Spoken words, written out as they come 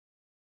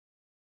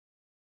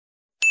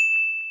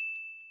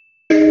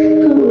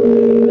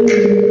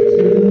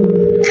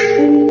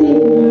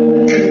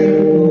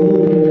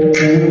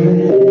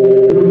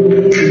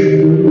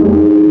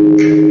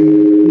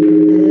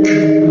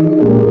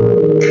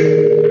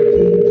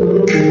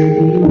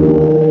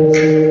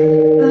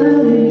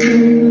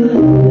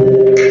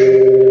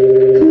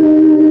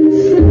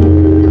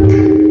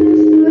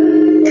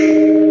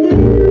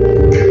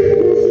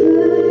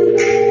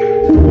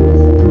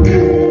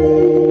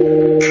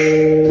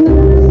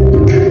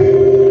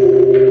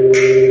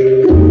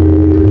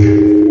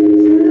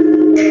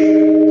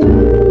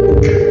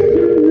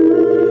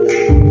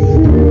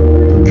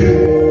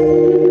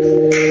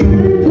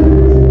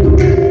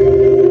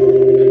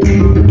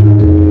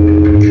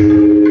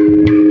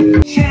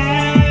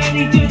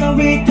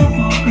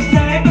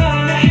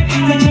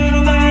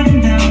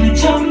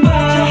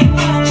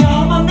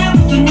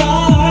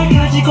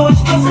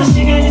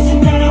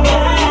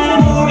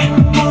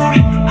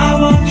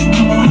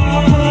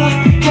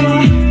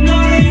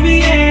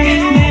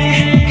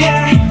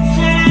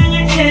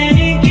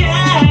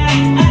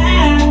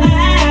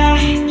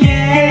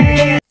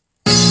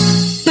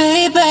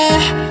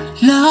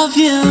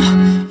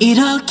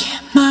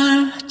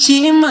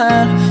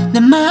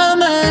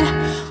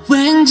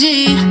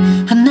왠지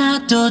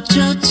하나도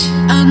좋지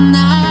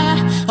않아.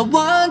 I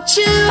want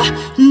you,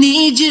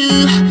 need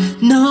you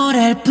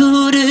노래를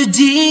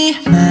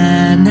부르지만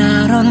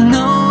I don't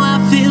know I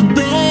feel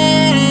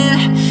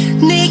bad.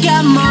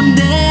 네가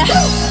뭔데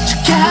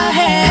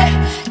축하해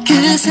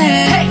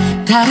그새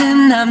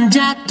다른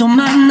남자 또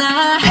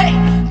만나.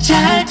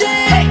 잘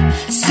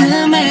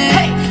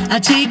됐음에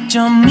아직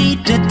좀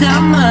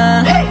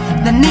이르다만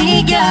난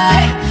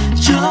네가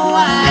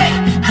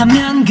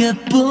좋아하면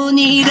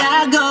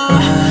그뿐이라고.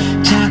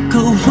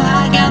 자꾸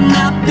화가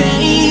나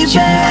baby.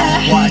 자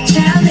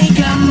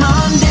네가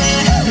뭔데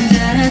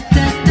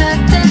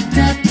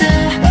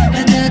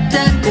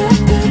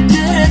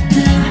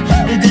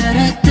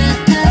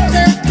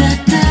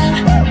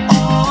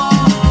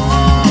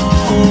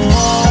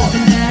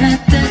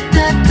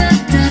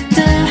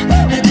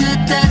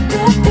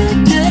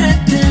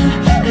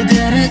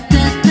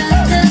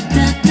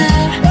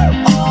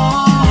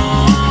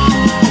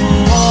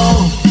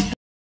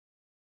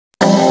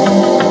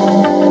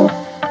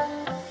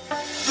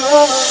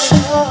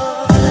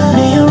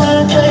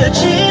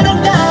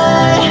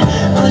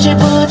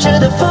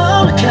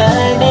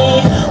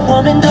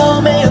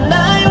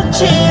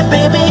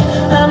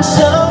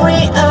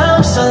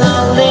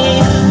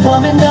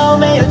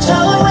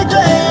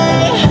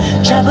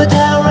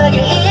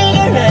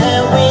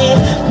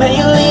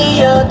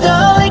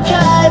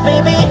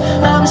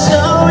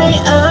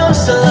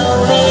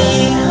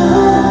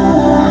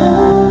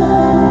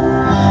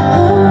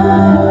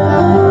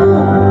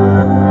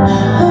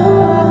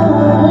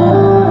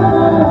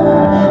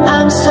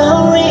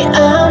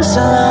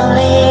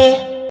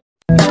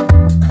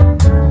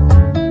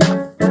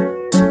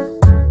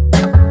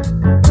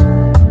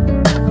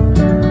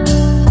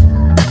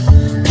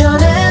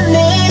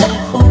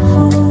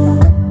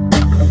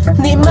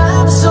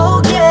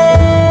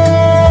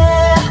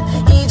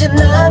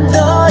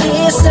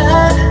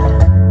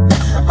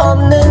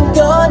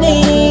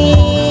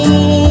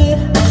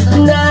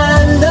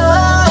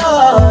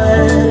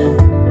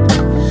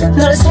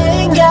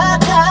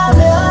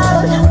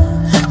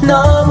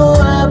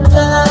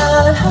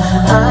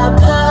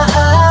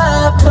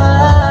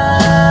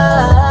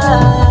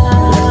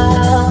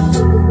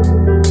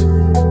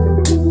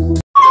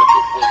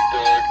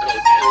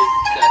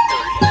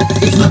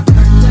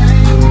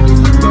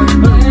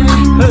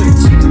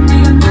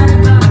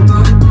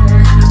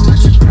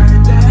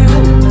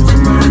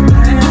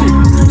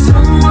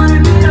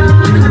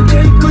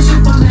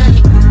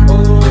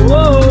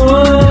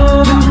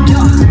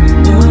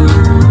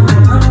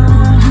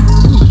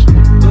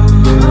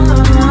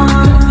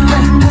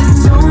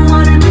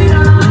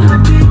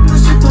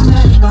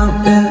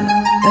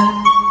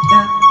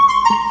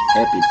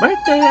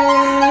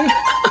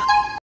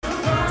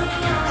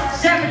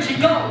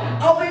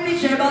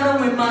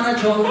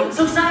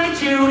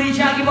속상했지 우리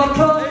자기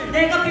버퍼.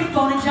 내가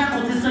빅폰은 잘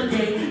못했어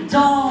yeah.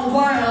 Don't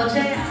worry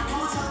어제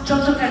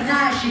촉촉한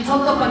날씨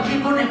텁텁한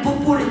기분에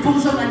풋풋이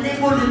풍성한 내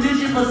몰래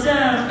늦은 모습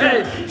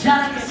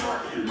잘하게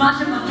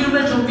마지막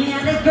기회 좀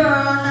미안해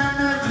girl.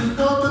 나는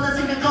그것도 나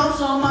생각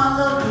없어 my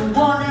love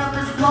원해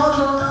앞에서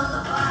꺼져.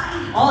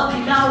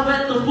 어디가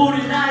왜 또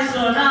불이 나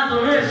있어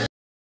나도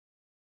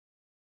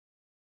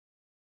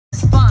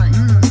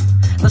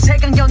너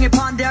색안경에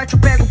반대할 줄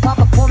빼고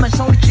봐봐 보면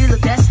소리 질러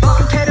that's fun.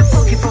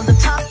 Funky from the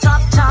top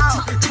top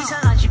top.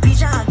 이상한지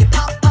비장하게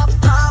pop pop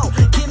pop.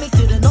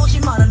 기믹들은 오지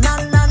마라 na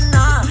na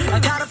na. I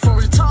got it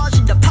for the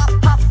터진다 pop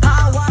pop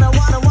pop. What a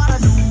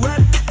new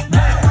rap.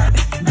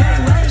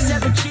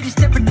 Seven chitties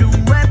step a new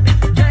rap.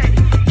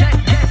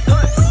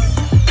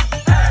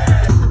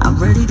 I'm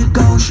ready to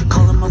go. She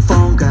calling my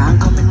phone, girl. I'm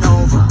coming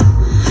over.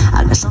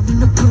 I got something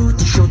to prove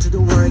to show to the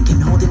world.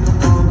 Can't hold it no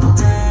longer.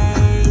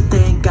 They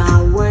think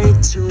I'm way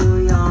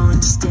too young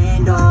to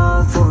stand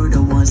up for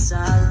the ones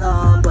I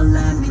love, but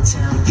let me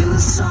tell you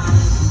something.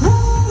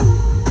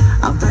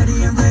 I'm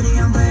ready, I'm ready,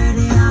 I'm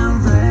ready,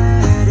 I'm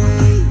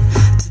ready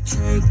to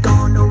take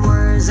on the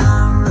words.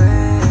 I'm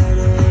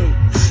ready.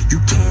 You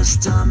can't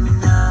stop me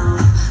now.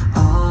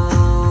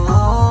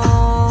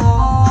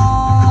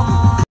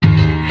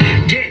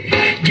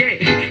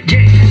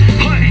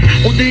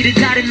 오늘은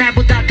다른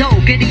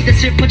날보다도 괜히 더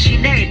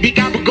슬퍼지네.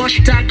 네가 보고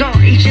싶다고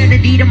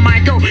이제는 이런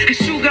말도 할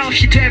수가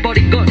없이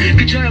돼버린 걸.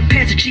 그저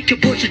옆에서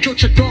지켜볼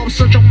수조차도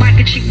없어 정말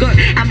끝인 걸.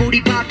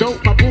 아무리 봐도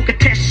바보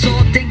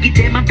같았어.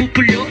 땡기대만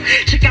부풀려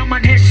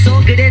착각만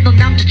했어. 그래 넌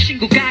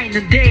남자친구가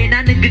있는데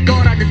나는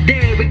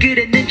그거라는데 왜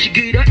그랬는지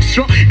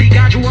그럴수록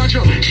네가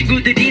좋아져.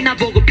 친구들이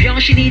나보고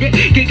병신이래.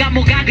 걔가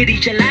뭐가 그리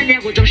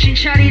잘나냐고 정신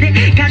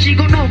차리래.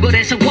 가지고 논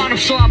거래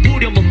상관없어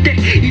아무려 못돼.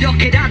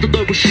 이렇게라도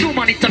널 볼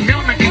수만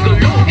있다면 난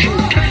그걸로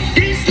줄게.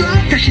 This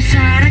love 다시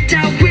살아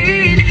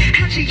따윈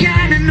하지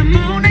않아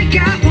너무나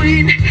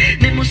야윈.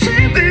 내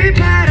모습을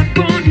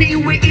바라보니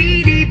왜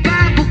이리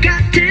바보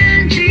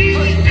같은지.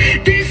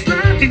 This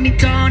love 이미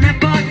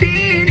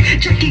떠나버린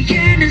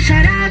자기에는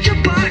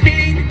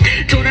사라져버린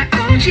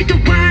돌아오지도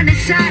않은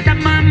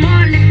사람만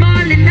멀리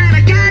멀리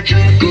날아가죠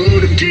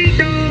구름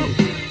뒤로.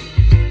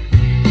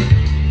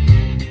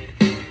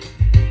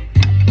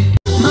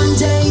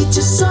 Monday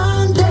to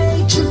Sunday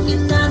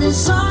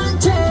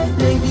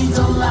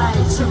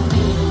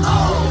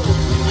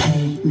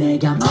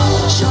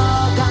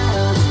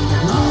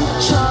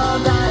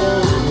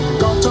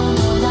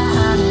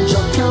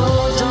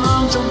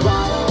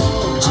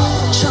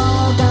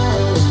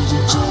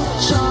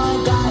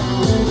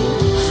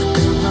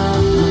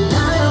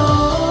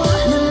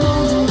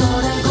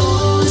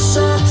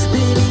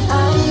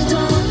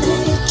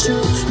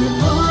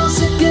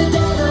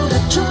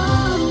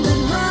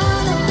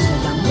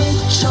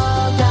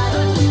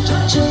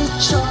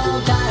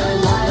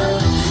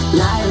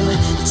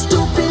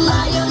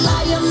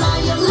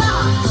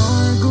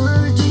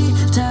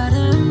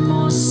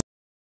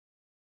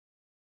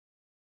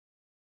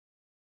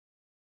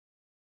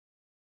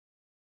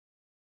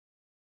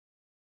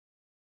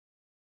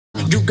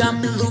You got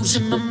me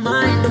losing my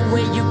mind, the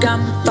way you got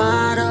me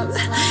fired up.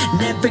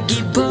 Never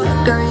give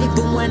up, girl,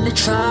 even when they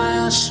try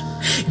us.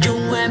 You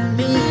and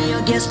me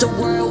against the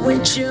world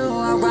with you,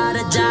 I'd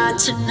rather die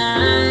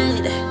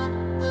tonight.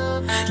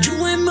 You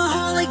and my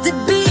heart like the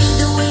beat,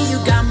 the way you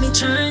got me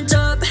turned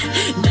up.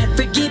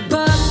 Never give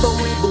up, but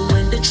even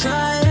when they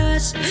try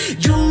us.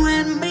 You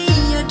and me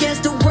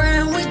against the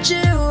world with you,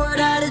 I'd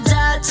rather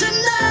die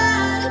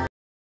tonight.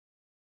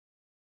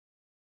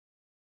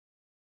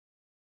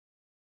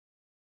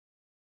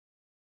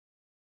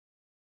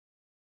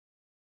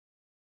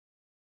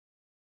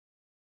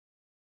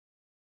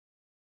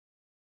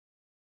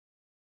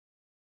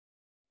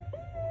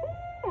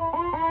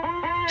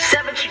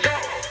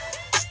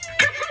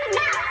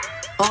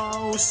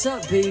 Oh, what's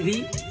up,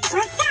 baby? What's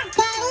up,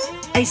 daddy?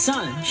 Hey,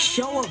 son,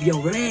 show off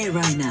your red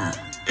right now.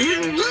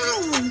 I'm ready.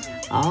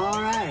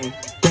 Alright,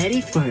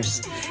 daddy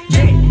first.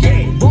 Yeah,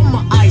 yeah, want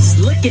my eyes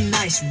looking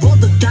nice, roll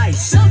the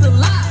dice.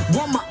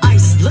 Want my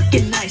eyes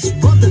looking nice,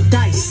 roll the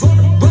dice.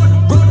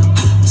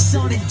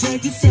 Son and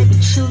daddy said we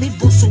chilly,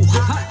 we're so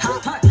hot,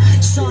 hot, hot.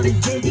 Son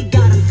and daddy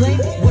got a flame,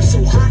 we're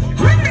so hot. Want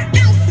my eyes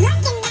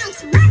looking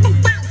nice, roll the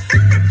dice.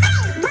 On my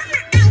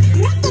face. Want my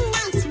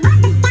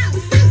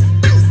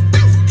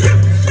eyes looking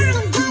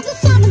nice, roll the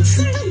dice. Son and daddy said we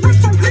chilly, we're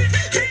so hot. Son and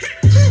daddy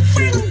got a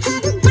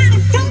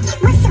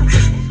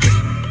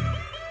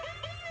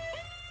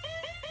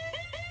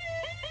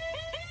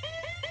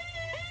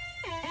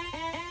flame,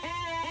 we're so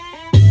hot.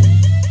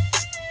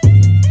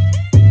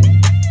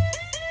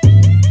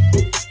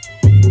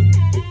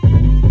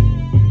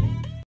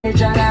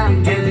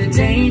 Every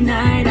day,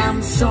 night,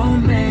 I'm so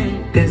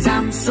mad. Cause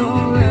I'm so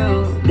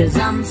real. Cause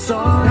I'm so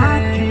real.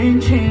 I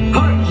can't change.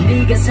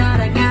 네가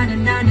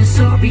사랑하는 나는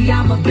sorry,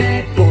 I'm a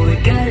bad boy.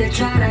 그래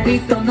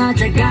차라리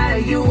떠나자, gotta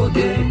you a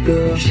good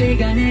girl.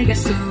 시간이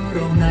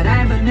갈수록 날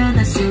알면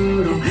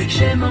할수록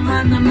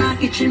실망만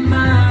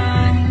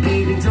남았겠지만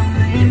Baby don't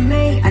leave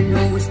me, I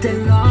know you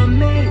still love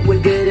me.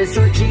 왜 그래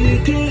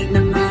솔직히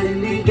난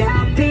말은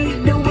네가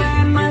필요해.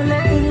 My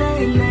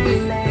lady,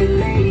 my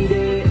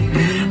lady.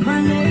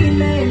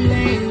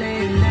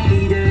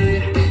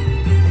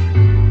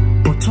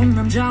 보통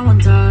남자와는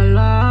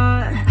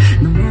달라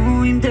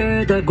너무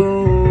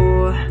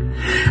힘들다고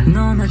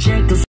넌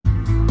아직도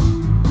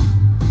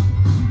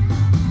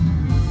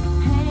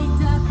Hey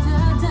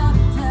doctor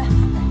doctor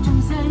날 좀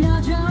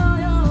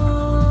살려줘요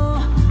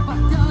확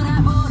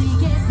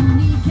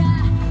떠나버리겠으니까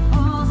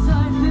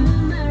어설픈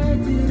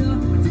말들어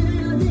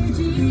들려대지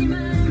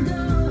말고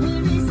Hear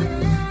me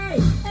say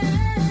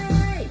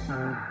hey. 아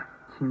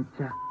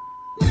진짜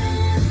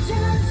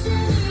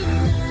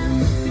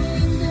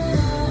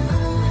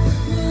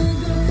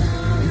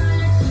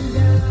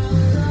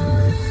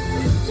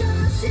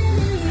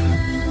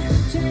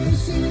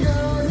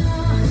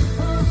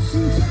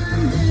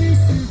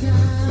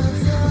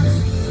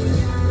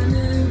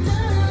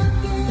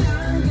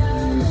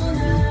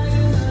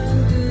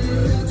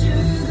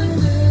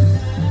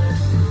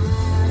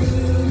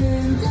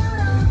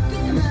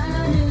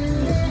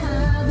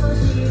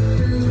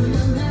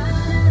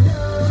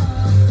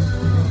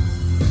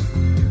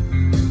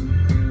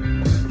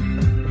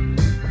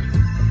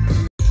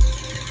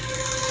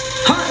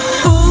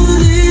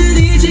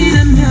오늘이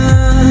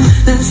지나면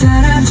난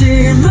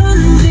사라질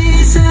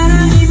뭔지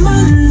사랑이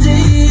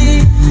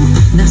뭔지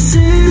나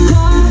슬퍼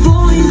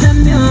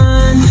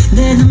보인다면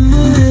내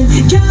눈물은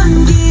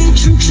연기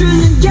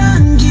춤추는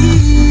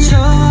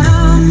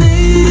연기처럼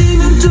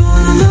내일이면 또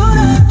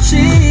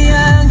아무렇지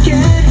않게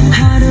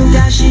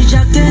하루가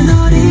시작된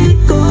널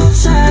잊고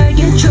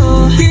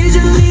살겠죠 이제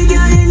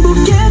네가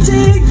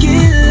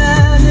행복해지길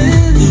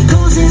나는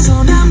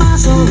이곳에서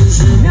남아서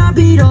웃으며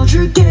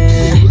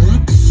빌어줄게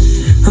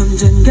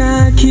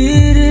언젠가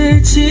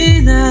길을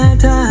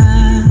지나다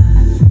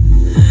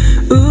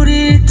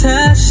우리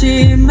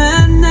다시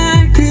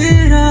만날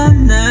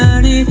그런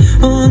날이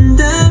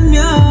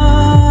온다면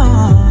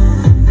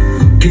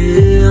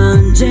그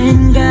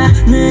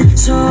언젠가는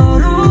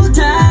서로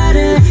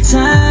다른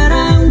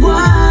사랑과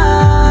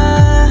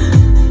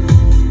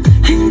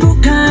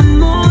행복한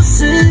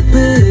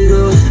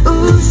모습으로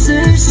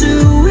웃을 수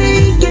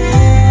있게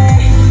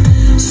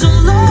So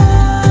long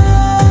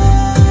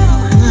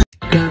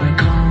Girl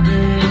call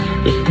me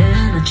이른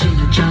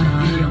아침이었잖아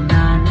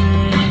기억나니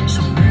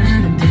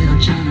소문은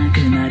들었잖아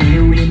그날의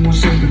우리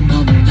모습은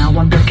너무 나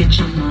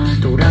완벽했지만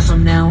돌아서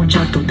나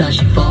혼자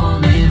또다시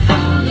falling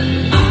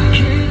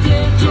그대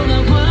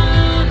돌아와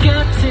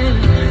같은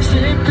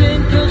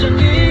슬픈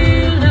표정을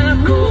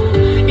하고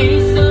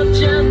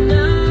있었잖아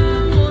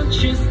Won't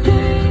you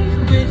stay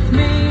with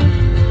me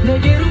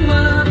내게로 와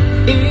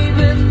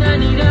입은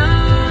아니라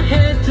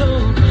해도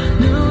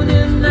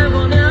눈은 날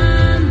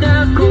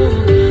원한다고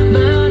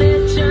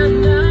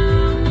말했잖아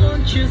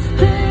Won't you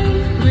stay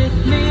with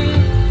me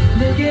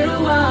내게로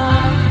와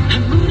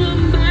아무런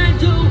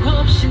말도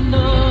없이 널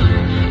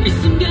이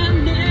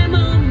순간 내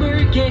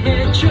머물게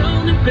해줘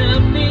늘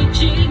밤이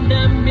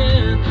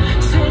지나면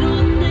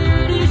새로운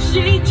날이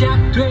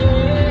시작돼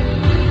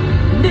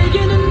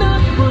내게는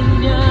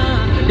너뿐이야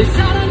내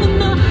사랑은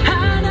너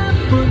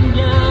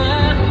하나뿐이야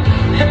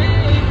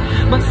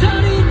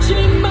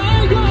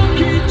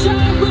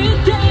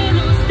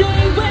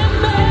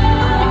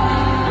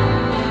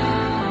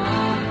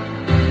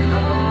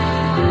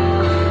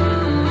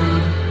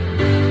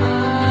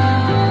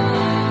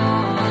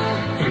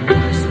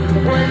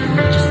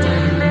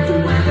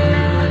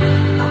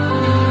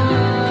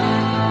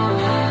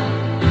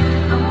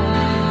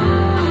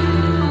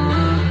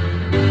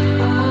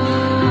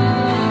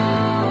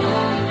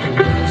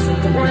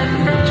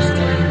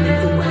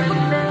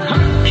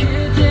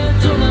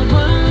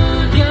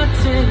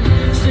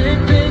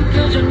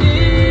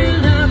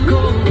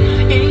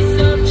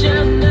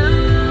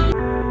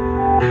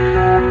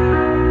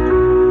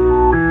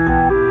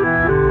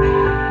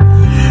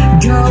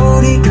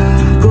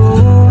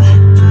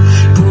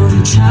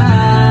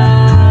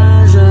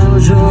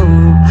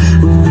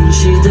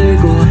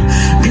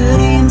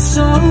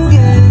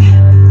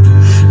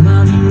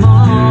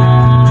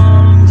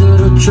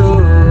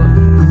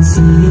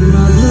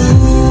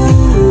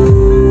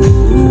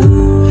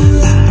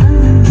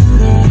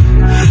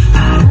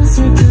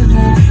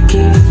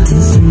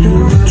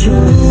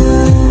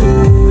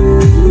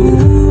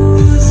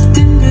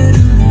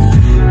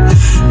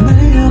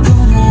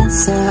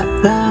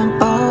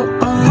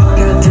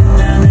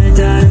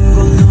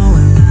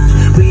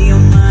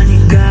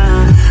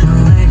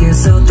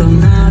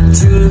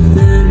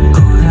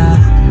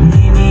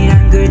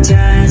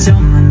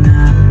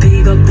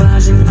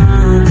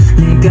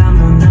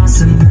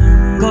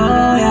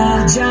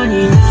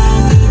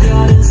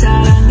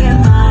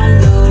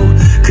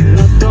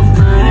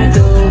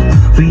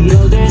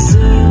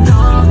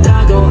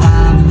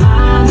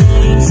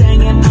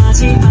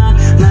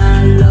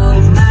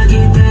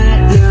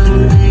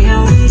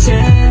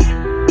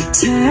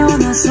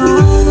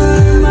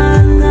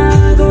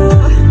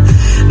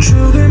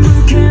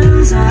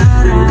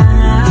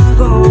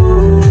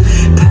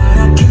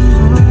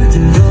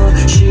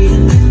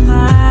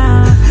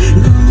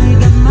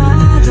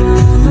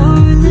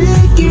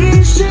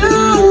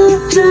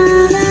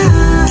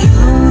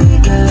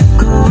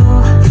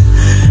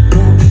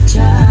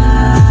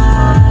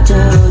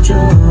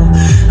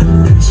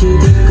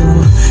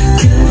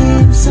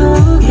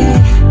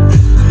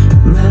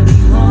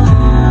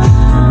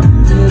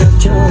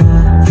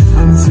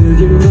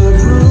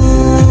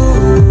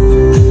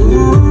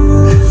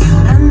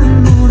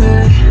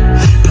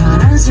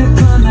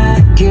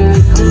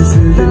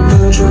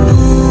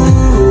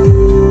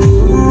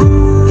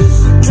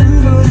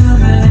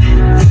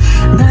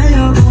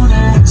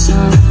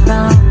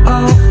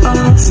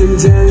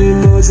심장이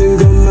멎은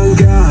것만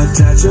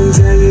같아.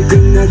 전쟁이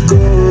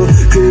끝났고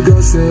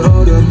그것에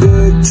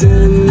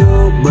얼어붙은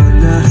너와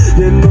나.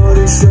 내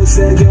머릿속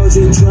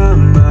새겨진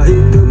드라마. 이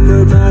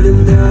눈물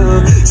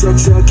마르면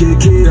촉촉히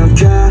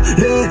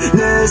기억하리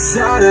내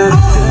사랑.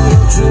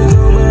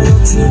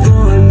 외롭지도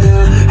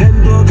않아.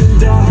 행복은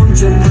다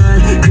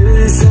혼자만.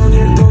 그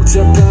이상의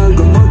복잡한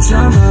건 못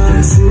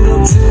참아.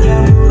 수롭지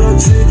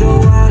아무렇지도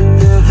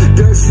않아.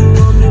 별 수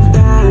없는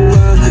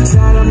방황.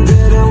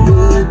 사람들은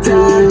왔다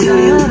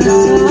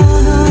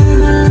태어나서 널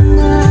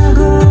만나고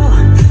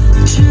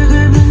죽을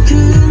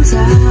만큼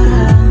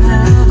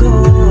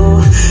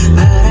사랑하고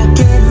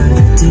바람에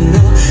물들어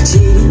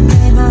지린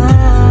내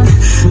맘.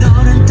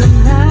 너는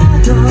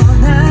떠나도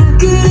난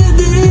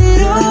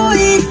그대로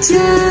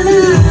있잖아.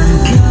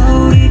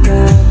 겨울이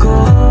가고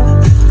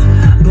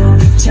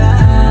봄이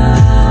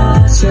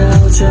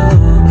찾아오죠.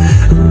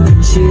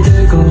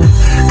 시들고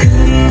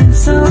그림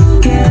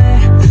속에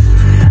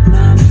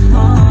맘이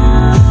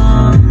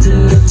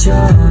멈들었죠.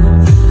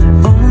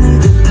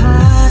 오늘도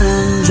파란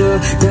저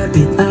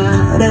달빛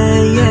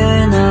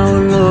아래에 나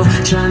홀로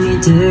잠이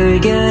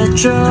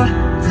들겠죠.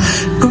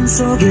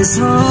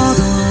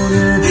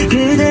 꿈속에서도는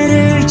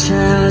그대를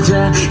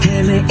찾아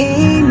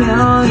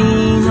헤매이며 이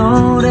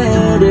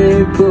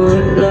노래를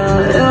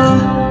불러요.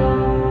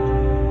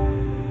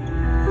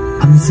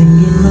 I'm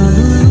singing my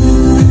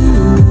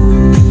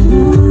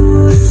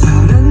blues.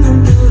 파란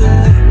눈물에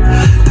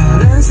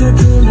파란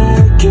슬픔에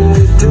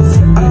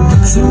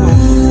길들어서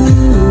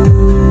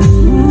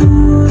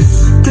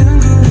뜬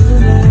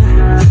구름에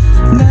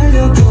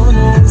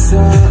날려보낸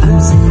사람. I'm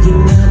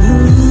singing my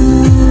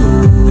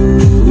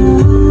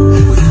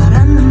blues. 파란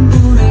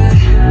눈물에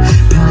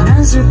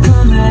파란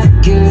슬픔에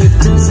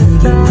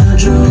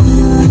길들어줘.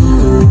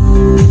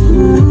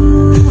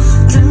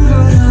 뜬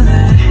구름에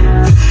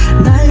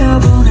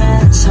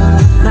날려보낸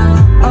사랑.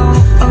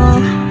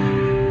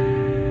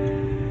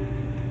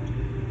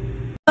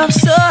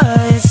 없어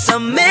있어